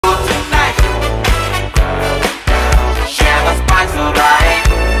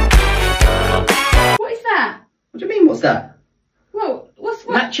What's that? Well, what's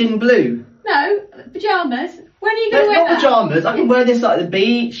what? Matching blue. No, pyjamas. When are you going to wear Not that? pyjamas. I can wear this like the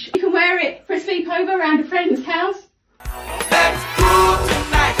beach. You can wear it for a sleepover around a friend's house. Let's go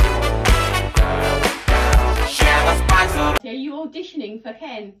tonight. Share the spice of. Are you auditioning for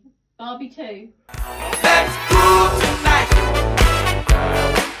Ken? Barbie 2? Let's go tonight.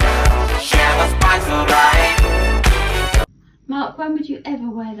 Share the spice of life. Mark, when would you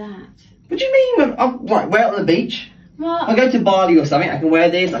ever wear that? What do you mean? I'll wear it on the beach. Mark, I go to Bali or something. I can wear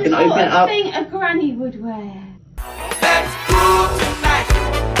this. I can open it up. thing a granny would wear. Let's go tonight.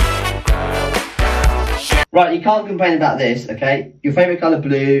 Right, you can't complain about this, okay? Your favourite colour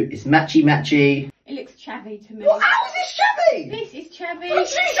blue. It's matchy. It looks chavvy to me. What? How is this shabby? This is chavvy. For 2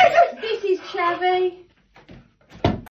 seconds. This is chavvy.